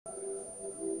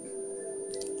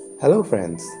Hello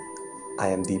friends, I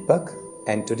am Deepak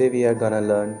and today we are gonna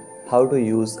learn how to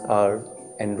use our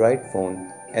Android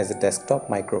phone as a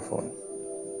desktop microphone.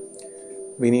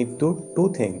 We need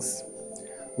two things.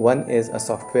 One is a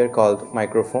software called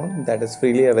microphone that is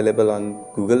freely available on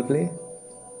Google Play.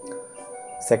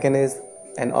 Second is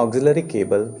an auxiliary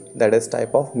cable that is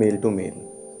type of male to male.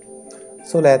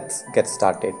 So let's get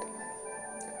started.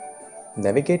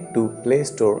 Navigate to Play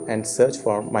Store and search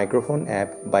for microphone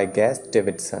app by Gaz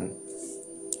Davidosn.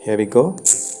 Here we go.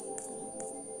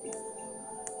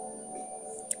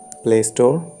 Play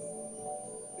Store.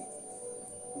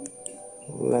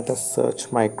 Let us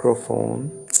search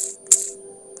microphone.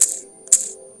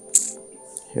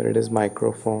 Here it is,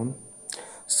 microphone.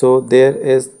 So there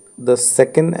is the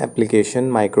second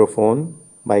application, microphone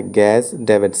by Gaz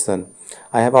Davidosn.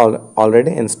 I have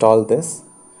already installed this.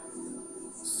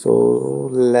 So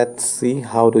let's see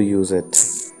how to use it.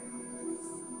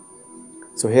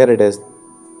 So here it is,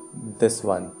 this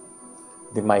one,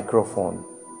 the microphone.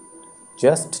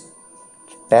 Just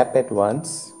tap it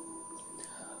once.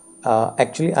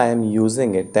 Actually I am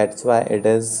using it, that's why it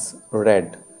is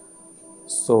red.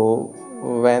 So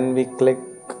when we click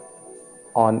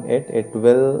on it, it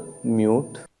will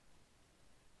mute.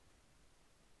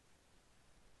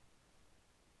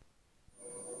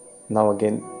 Now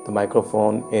again the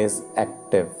microphone is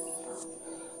active.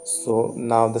 So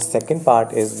now the second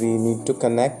part is we need to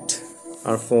connect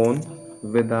our phone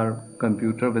with our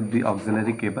computer with the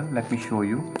auxiliary cable. Let me show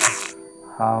you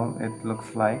how it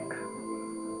looks like.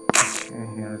 Okay,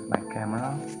 here is my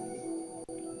camera.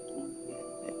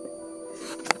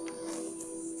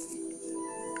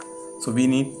 So we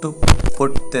need to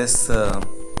put this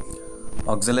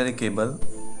auxiliary cable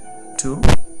to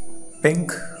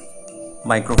pink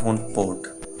microphone port.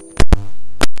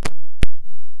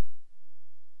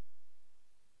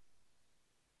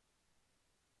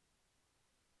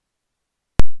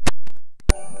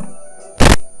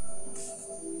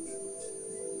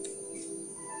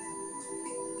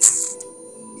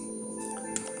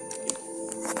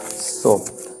 So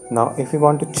now if you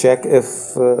want to check if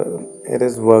it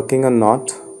is working or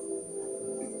not,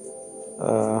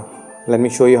 let me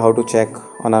show you how to check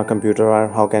on our computer, or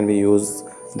how can we use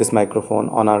this microphone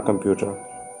on our computer.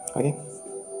 Okay,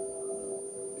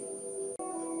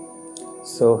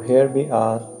 so here we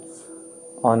are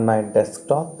on my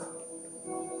desktop.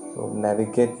 So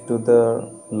navigate to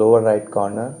the lower right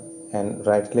corner and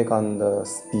right click on the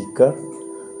speaker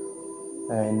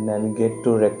and navigate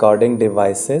to recording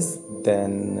devices.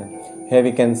 Then here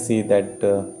we can see that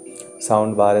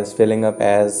sound bar is filling up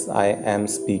as I am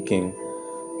speaking.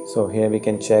 So here we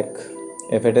can check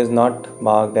if it is not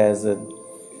marked as a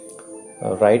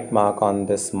right mark on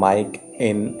this mic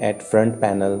in at front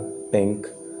panel pink,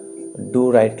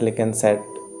 do right click and set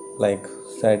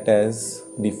as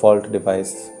default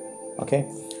device. Okay,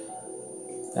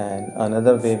 and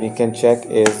another way we can check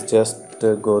is just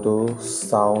go to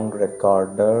sound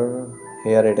recorder.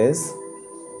 Here it is.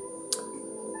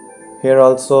 Here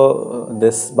also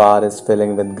this bar is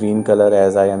filling with green color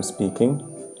as I am speaking.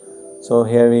 So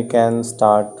here we can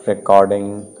start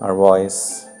recording our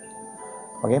voice.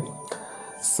 Okay,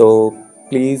 so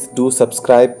please do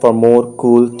subscribe for more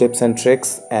cool tips and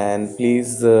tricks, and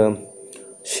please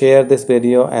share this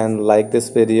video and like this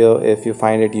video if you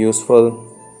find it useful.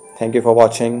 Thank you for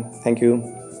watching. Thank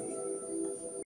you.